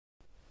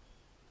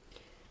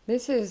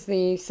This is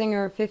the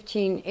Singer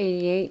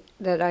 1588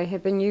 that I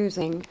have been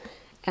using,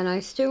 and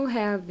I still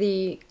have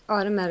the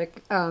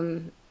automatic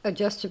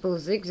adjustable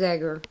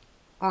ZigZagger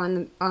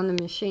on the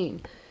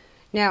machine.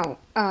 Now,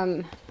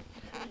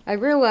 I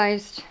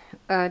realized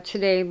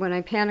today when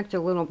I panicked a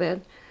little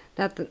bit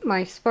that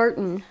my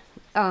Spartan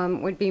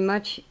would be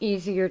much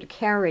easier to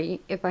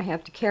carry if I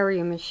have to carry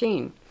a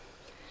machine.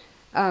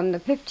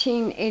 The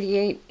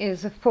 1588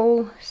 is a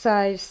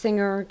full-size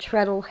Singer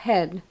treadle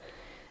head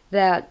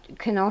that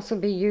can also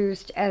be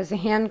used as a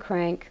hand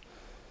crank,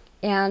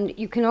 and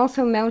you can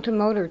also mount a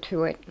motor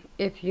to it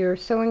if you're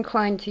so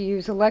inclined to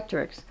use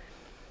electrics.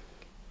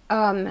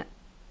 I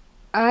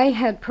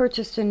had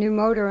purchased a new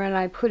motor and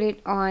I put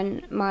it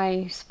on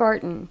my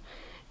Spartan.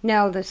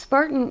 Now the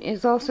Spartan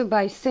is also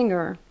by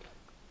Singer.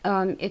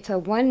 It's a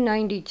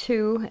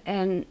 192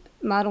 and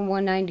model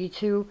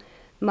 192.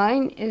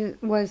 Mine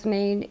was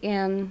made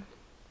in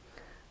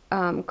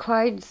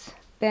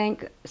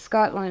Clydesbank,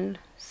 Scotland,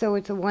 so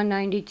it's a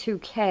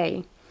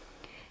 192K.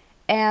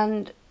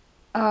 And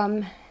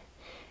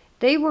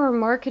they were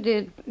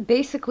marketed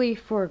basically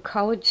for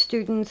college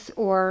students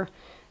or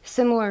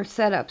similar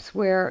setups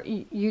where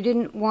you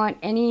didn't want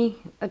any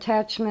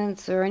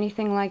attachments or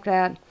anything like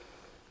that,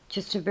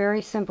 just a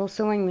very simple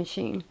sewing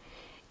machine.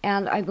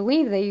 And I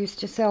believe they used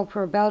to sell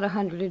for about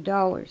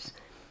 $100.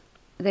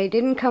 They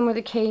didn't come with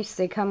a case,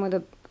 they come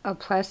with a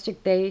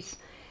plastic base,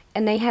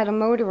 and they had a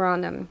motor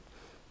on them.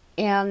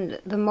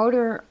 And the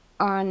motor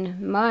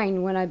on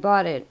mine, when I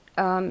bought it,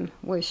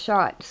 was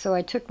shot, so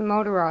I took the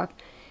motor off,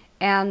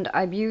 and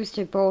I've used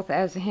it both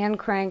as a hand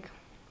crank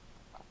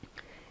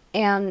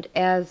and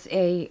as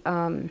a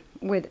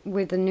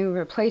with the new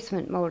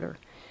replacement motor.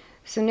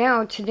 So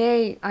now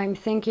today I'm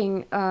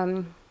thinking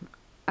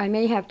I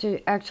may have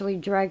to actually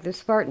drag the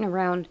Spartan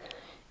around,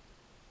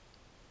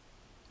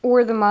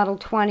 or the Model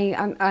 20.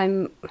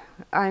 I'm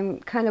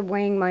kind of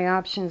weighing my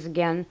options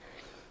again.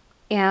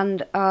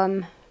 And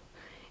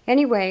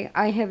anyway,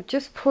 I have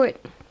just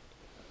put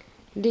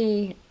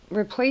the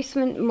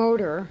replacement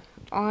motor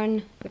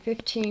on the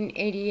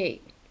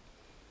 1588.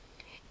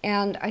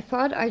 And I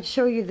thought I'd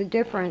show you the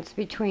difference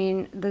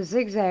between the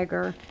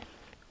ZigZagger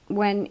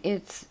when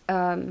it's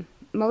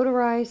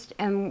motorized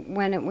and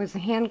when it was a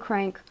hand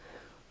crank,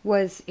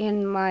 was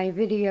in my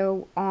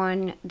video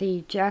on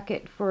the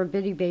jacket for a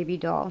Bitty Baby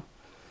doll.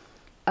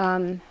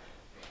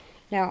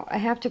 Now I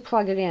have to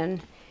plug it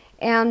in,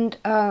 and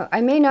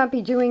I may not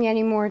be doing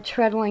any more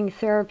treadling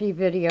therapy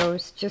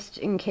videos, just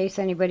in case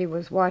anybody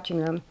was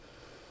watching them.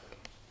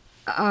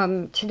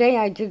 Today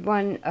I did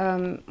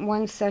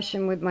one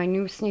session with my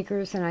new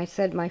sneakers, and I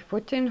said my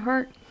foot didn't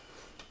hurt,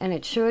 and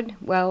it should.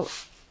 Well,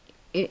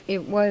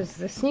 it was,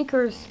 the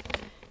sneakers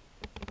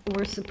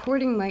were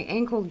supporting my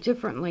ankle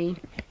differently,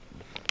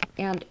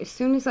 and as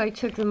soon as I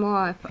took them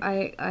off,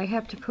 I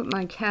have to put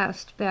my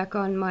cast back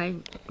on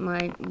my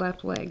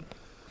left leg.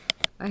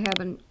 I have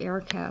an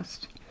air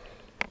cast.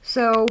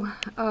 So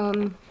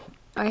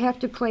I have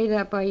to play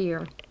that by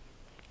ear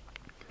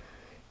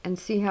and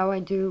see how I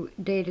do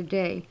day to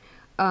day.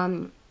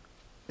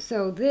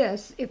 So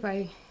this, if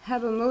I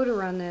have a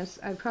motor on this,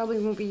 I probably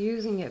won't be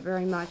using it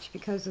very much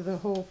because of the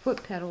whole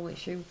foot pedal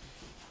issue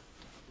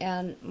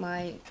and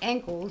my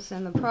ankles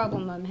and the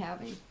problem I'm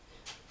having.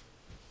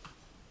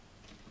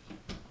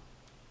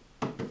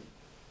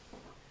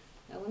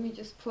 Now let me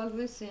just plug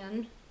this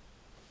in.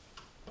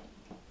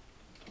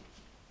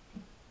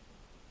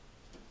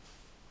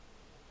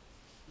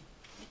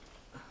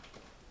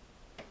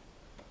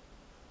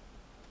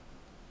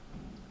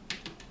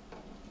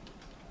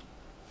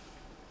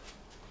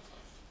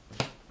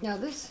 Now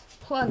this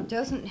plug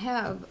doesn't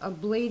have a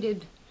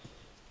bladed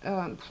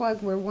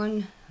plug where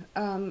one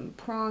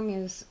prong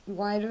is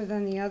wider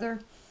than the other,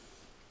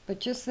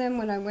 but just then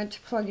when I went to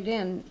plug it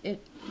in,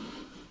 it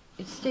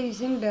stays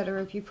in better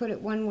if you put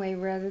it one way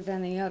rather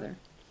than the other.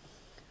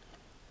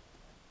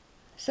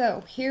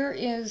 So here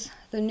is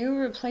the new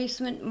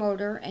replacement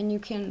motor, and you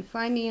can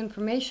find the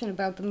information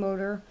about the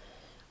motor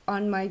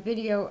on my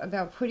video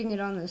about putting it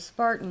on the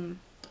Spartan.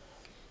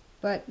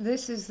 But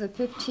this is the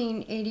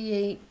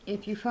 1588.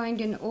 If you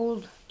find an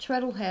old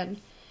treadle head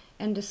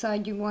and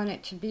decide you want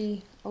it to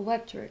be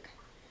electric,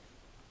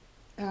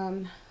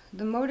 the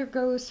motor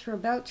goes for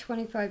about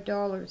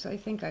 $25, I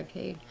think I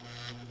paid.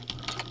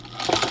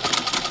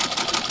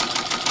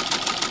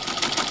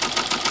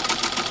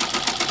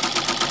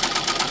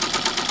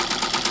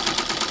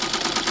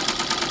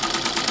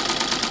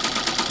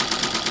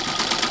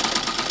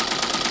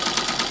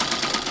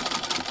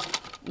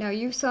 Now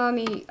you saw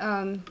me,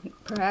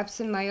 perhaps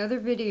in my other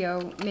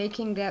video,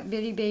 making that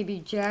Bitty Baby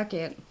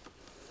jacket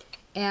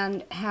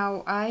and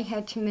how I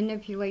had to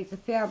manipulate the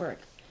fabric.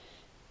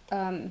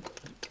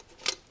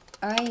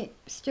 I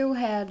still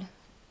had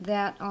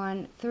that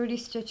on 30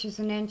 stitches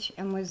an inch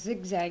and was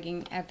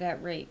zigzagging at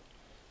that rate.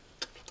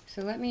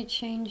 So let me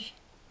change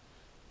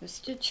the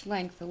stitch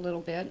length a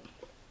little bit.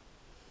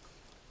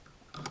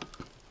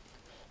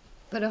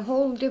 But a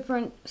whole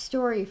different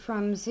story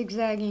from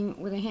zigzagging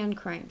with a hand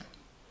crank.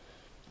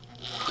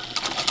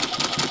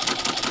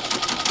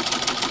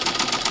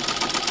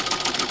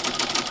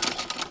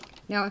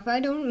 Now if I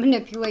don't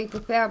manipulate the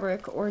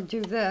fabric or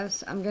do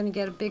this, I'm going to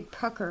get a big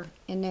pucker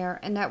in there,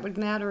 and that would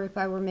matter if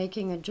I were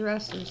making a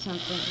dress or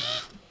something.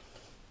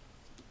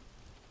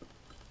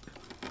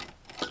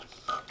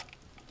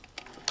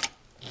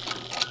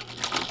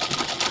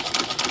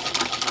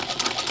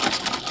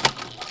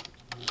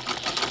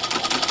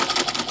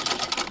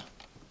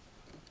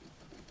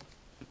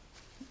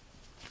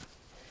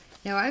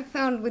 Now I've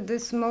found with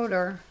this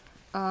motor,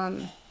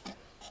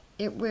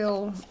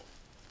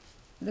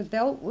 the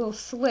belt will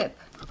slip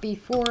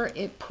before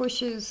it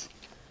pushes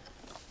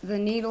the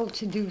needle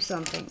to do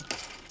something.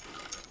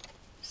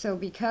 So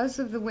because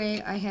of the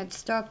way I had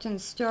stopped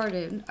and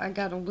started, I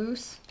got a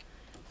loose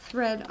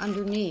thread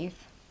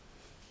underneath,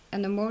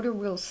 and the motor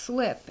will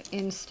slip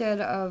instead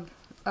of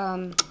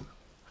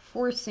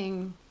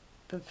forcing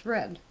the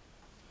thread.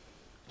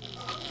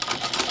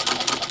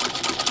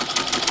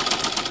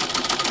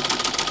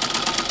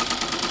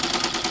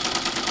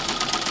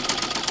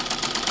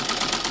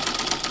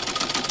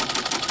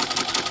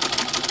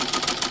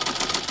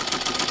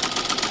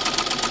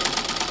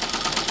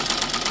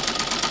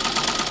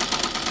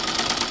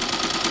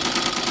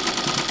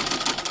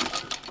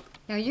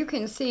 Now you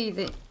can see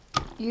that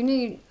you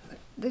need,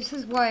 this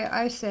is why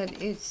I said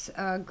it's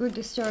good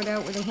to start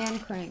out with a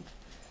hand crank.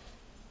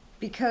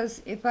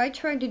 Because if I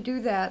tried to do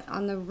that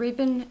on the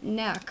ribbon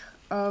neck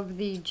of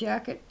the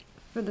jacket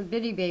for the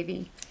Bitty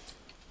Baby,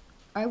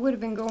 I would have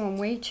been going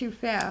way too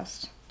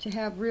fast to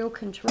have real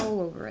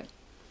control over it.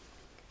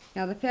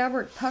 Now the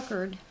fabric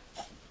puckered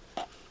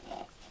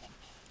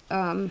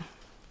right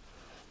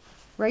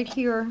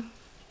here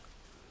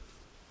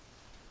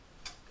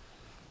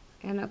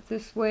and up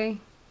this way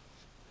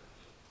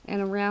and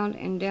around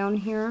and down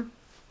here.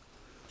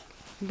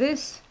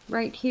 This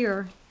right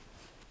here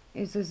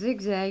is a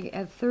zigzag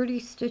at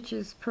 30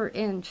 stitches per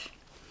inch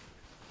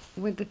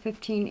with the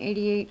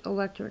 1588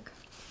 electric.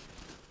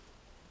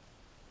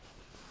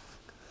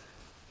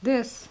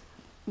 This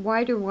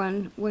wider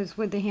one was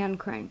with the hand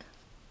crank,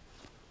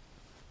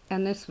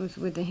 and this was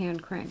with the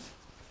hand crank.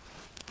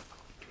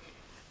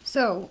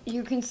 So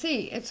you can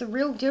see it's a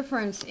real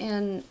difference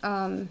in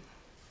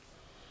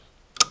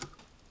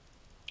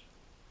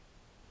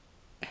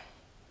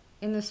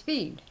the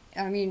speed.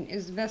 I mean,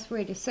 is the best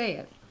way to say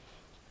it.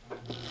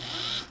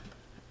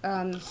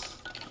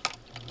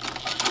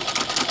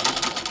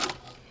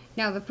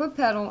 Now the foot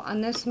pedal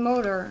on this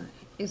motor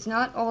is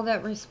not all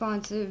that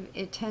responsive.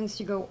 It tends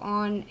to go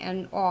on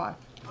and off.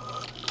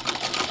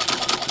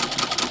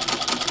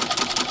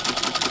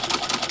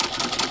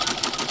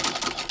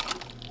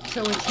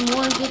 So it's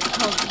more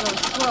difficult to go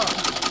slow.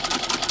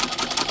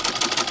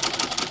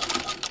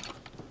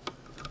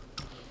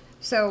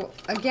 So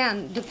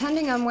again,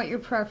 depending on what your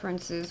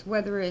preference is,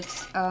 whether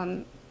it's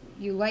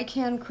you like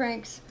hand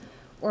cranks,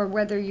 or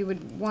whether you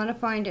would want to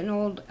find an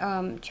old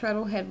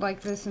treadle head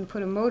like this and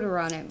put a motor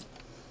on it.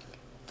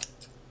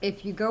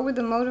 If you go with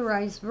the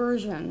motorized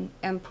version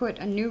and put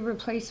a new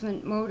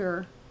replacement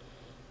motor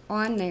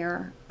on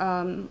there,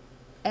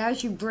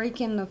 as you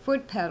break in the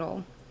foot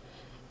pedal,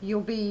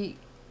 you'll be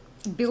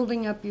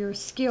building up your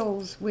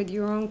skills with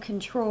your own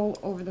control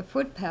over the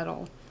foot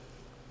pedal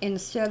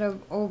instead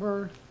of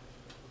over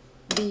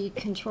the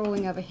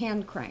controlling of a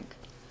hand crank.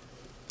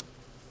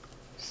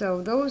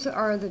 So those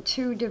are the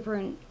two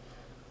different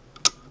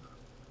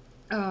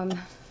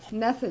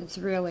methods,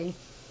 really,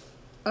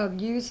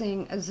 of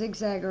using a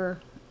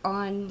ZigZagger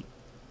on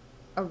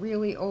a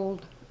really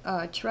old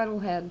treadle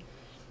head.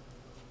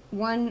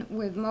 One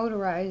with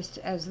motorized,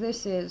 as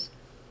this is,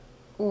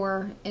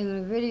 or in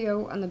the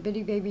video on the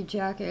Bitty Baby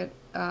jacket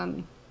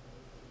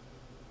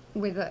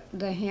with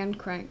the hand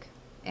crank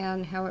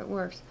and how it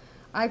works.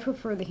 I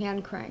prefer the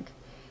hand crank.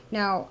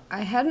 Now,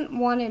 I hadn't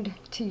wanted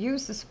to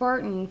use the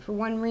Spartan for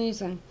one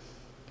reason.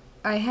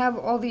 I have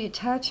all the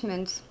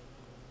attachments,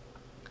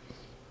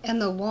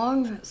 and the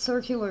long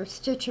circular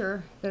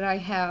stitcher that I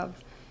have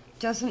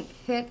doesn't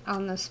fit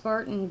on the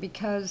Spartan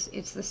because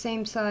it's the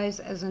same size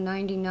as a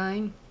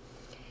 99,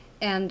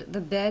 and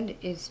the bed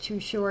is too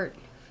short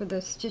for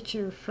the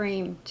stitcher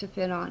frame to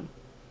fit on.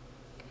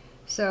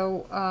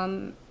 So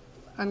I'm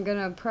going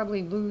to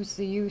probably lose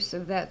the use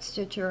of that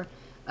stitcher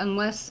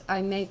unless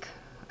I make,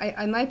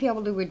 I might be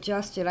able to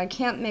adjust it. I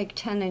can't make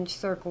 10-inch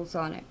circles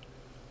on it.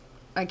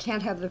 I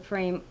can't have the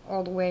frame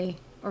all the way,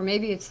 or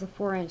maybe it's the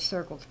 4-inch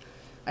circles.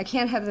 I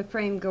can't have the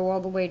frame go all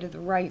the way to the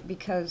right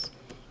because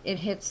it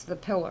hits the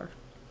pillar.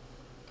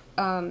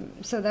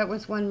 So that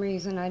was one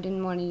reason I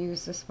didn't want to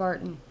use the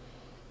Spartan.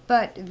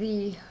 But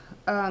the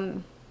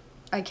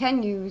I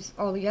can use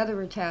all the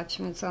other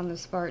attachments on the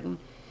Spartan,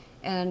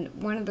 and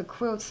one of the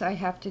quilts I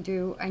have to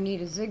do, I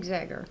need a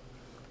ZigZagger,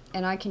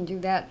 and I can do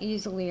that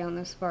easily on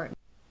the Spartan.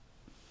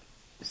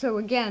 So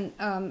again,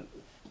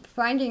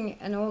 finding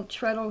an old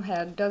treadle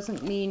head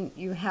doesn't mean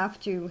you have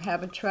to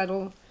have a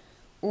treadle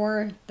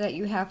or that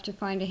you have to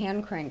find a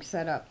hand crank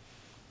set up.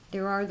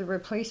 There are the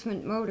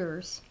replacement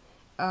motors,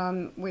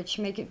 which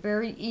make it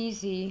very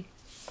easy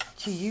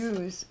to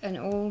use an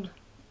old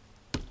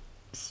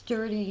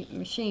sturdy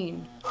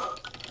machine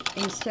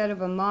instead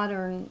of a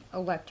modern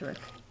electric.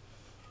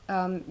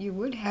 you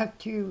would have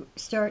to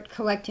start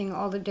collecting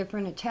all the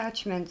different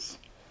attachments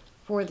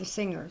for the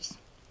Singers.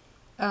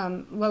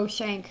 Low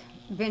shank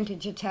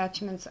vintage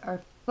attachments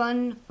are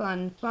fun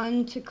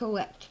to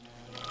collect.